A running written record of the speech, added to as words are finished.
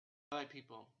Alright,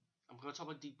 people, I'm gonna talk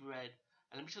about Deep Red,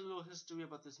 and let me tell you a little history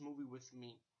about this movie with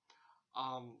me.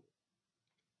 Um,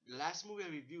 the last movie I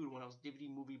reviewed when I was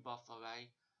DVD movie buffer, right?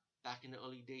 Back in the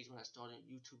early days when I started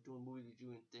YouTube doing movie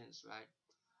reviewing things, right?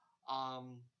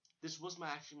 Um, this was my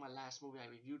last movie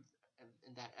I reviewed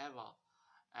in that era,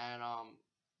 and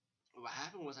what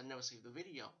happened was I never saved the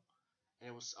video,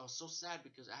 and I was so sad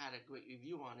because I had a great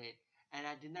review on it, and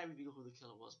I did not reveal who the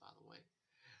killer was, by the way.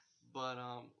 But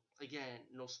again,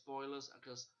 no spoilers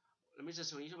because let me just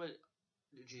say when you talk about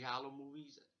the Giallo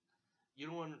movies, you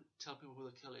don't want to tell people who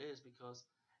the killer is because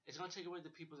it's gonna take away the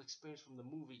people's experience from the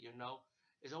movie.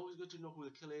 It's always good to know who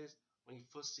the killer is when you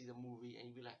first see the movie and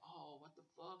you be like, oh, what the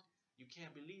fuck? You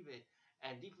can't believe it.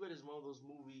 And Deep Red is one of those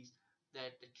movies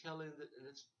that the killer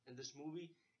in this movie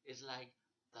is like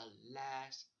the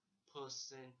last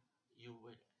person you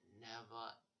would never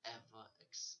ever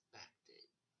expect it.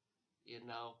 You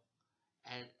know,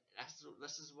 and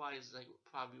this is why it's like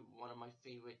probably one of my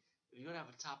favorite. If you're gonna have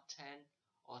a top 10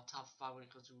 or top 5 when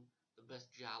it comes to the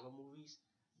best giallo movies,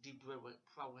 Deep Red would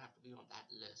probably have to be on that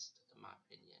list, in my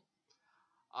opinion.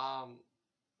 Um,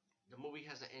 the movie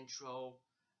has an intro.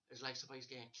 It's like somebody's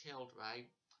getting killed, right?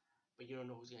 But you don't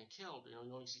know who's getting killed. You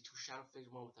only see two shadow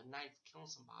figures, one with a knife killing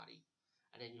somebody,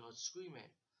 and then you heard screaming.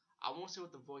 I won't say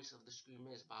what the voice of the scream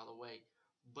is, by the way,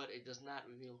 but it does not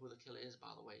reveal who the killer is,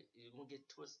 by the way. You're gonna get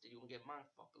twisted. You're gonna get mind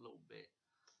fucked a little bit.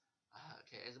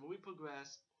 Okay, as the movie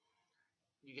progresses,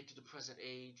 you get to the present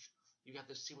age. You got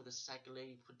the scene with the psychic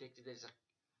lady predicted as a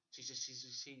she sees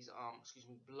excuse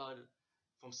me blood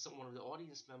from someone of the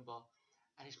audience member,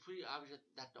 and it's pretty obvious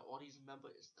that the audience member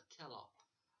is the killer.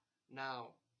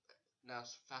 Now, now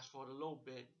fast forward a little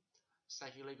bit.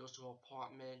 Psychic lady goes to her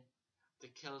apartment. The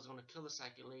killer's gonna kill the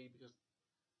psychic lady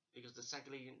because the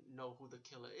psychic lady know who the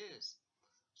killer is.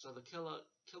 So the killer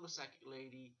kill the psychic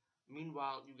lady.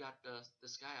 Meanwhile, you got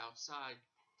this guy outside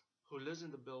who lives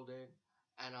in the building,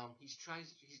 and he's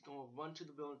gonna run to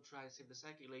the building to try and save the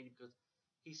psychic lady because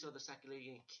he saw the psychic lady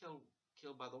getting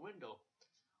killed by the window.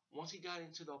 Once he got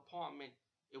into the apartment,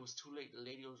 it was too late.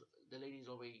 The lady's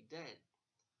already dead.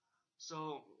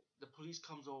 So the police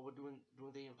comes over doing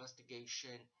the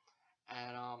investigation,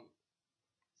 and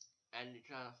they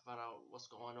try to find out what's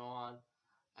going on.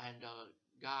 And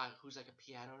guy who's like a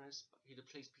pianist, he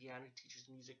plays piano, he teaches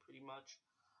music pretty much.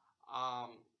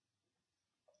 Um,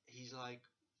 he's like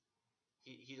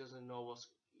he doesn't know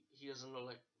he doesn't know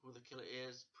like who the killer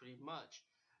is pretty much.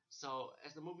 So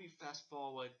as the movie fast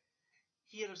forward,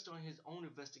 he ends up starting his own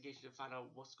investigation to find out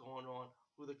what's going on,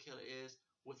 who the killer is,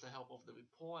 with the help of the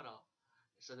reporter.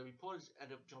 So the reporters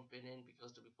end up jumping in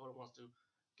because the reporter wants to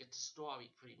get the story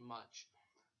pretty much.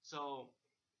 So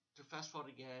to fast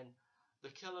forward again, the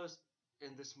killers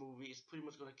in this movie is pretty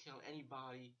much going to kill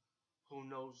anybody who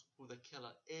knows who the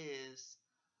killer is,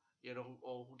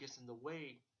 or who gets in the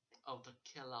way of the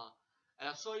killer. And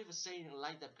I'm sorry for saying it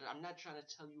like that because I'm not trying to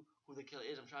tell you who the killer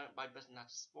is. I'm trying my best not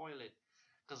to spoil it.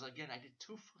 Because again, I did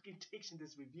 2 fucking takes in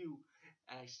this review,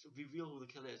 and I reveal who the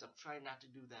killer is. I'm trying not to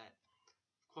do that.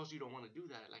 Of course, you don't want to do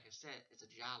that. Like I said, it's a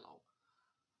giallo.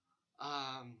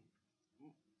 Um,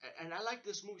 and I like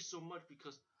this movie so much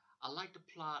because I like the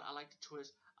plot, I like the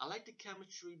twist, I like the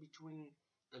chemistry between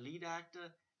the lead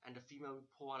actor and the female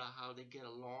reporter, how they get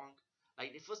along.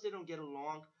 Like at first they don't get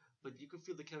along, but you can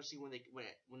feel the chemistry when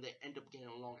they end up getting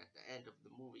along at the end of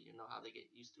the movie. You know how they get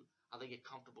used to, how they get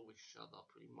comfortable with each other,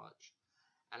 pretty much.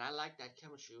 And I like that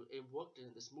chemistry. It worked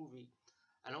in this movie,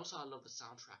 and also I love the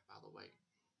soundtrack, by the way.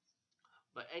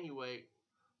 But anyway,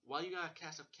 while you got a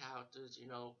cast of characters, and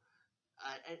you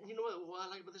know what I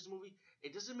like about this movie?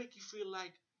 It doesn't make you feel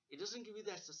like it doesn't give you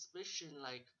that suspicion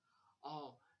like,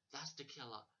 oh, that's the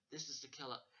killer. This is the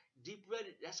killer. Deep Red.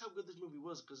 That's how good this movie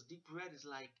was because Deep Red is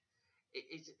like,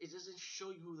 it doesn't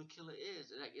show you who the killer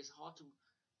is. Like it's hard to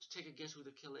take a guess who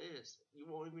the killer is.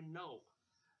 You won't even know.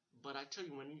 But I tell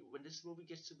you, when this movie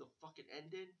gets to the fucking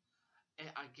ending, and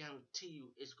I guarantee you,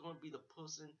 it's going to be the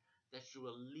person that you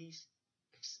at least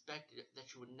expected,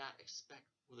 that you would not expect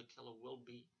who the killer will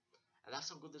be. And that's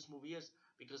how good this movie is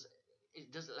because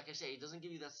it doesn't, like I say, it doesn't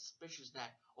give you that suspicion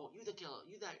that, oh, you the killer,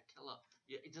 you that killer.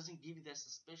 It doesn't give you that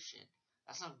suspicion.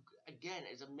 That's how, again,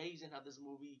 it's amazing how this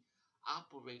movie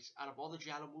operates. Out of all the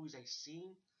giallo movies I've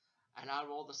seen, and out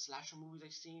of all the slasher movies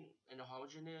I've seen in the horror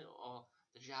genre or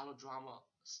the giallo drama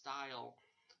style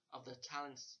of the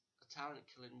talent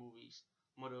killing movies,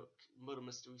 murder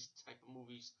mysteries type of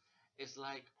movies, it's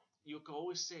like you can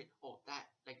always say, oh, that,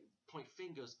 like, point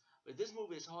fingers. But this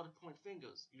movie is hard to point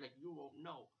fingers. You won't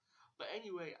know. But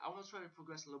anyway, I want to try to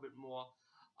progress a little bit more.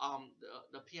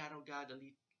 The piano guy,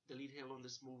 the lead hero in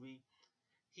this movie,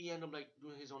 he ended up like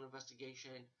doing his own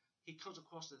investigation. he comes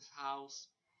across this house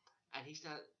and he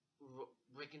starts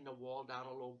breaking the wall down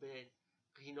a little bit.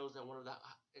 He knows that one of the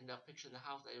in the picture in the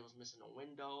house that it was missing a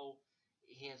window.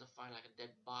 He ends up finding like a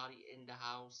dead body in the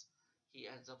house. He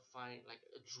ends up finding like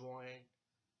a drawing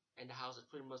in the house.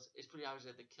 It's pretty obvious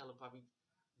that the killer probably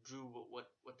drew what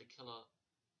the killer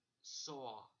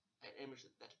saw, an image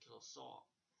that the killer saw.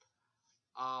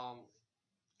 Um,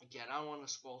 Again, I don't want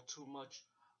to spoil too much,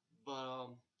 but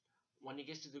when it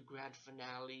gets to the grand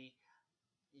finale,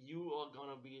 you are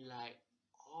gonna be like,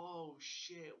 oh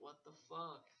shit, what the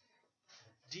fuck?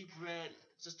 Deep Red,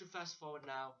 just to fast forward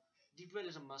now, Deep Red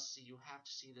is a must see. You have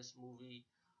to see this movie.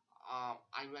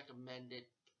 I recommend it.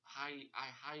 I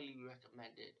highly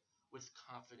recommend it with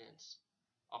confidence.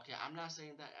 Okay, I'm not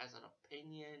saying that as an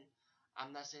opinion.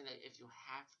 I'm not saying that if you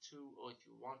have to or if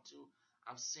you want to.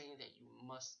 I'm saying that you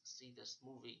must see this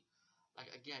movie.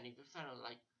 Like again, if you're a fan of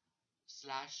like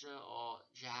slasher or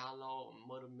giallo or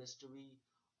murder mystery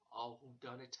or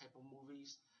whodunit type of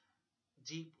movies,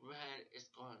 Deep Red is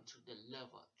going to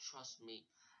deliver. Trust me.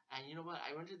 And you know what?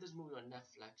 I rented this movie on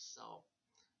Netflix, so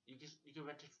you can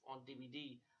rent it on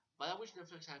DVD. But I wish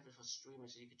Netflix had it for streaming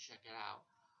so you could check it out.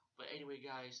 But anyway,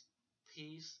 guys,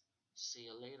 peace. See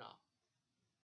you later.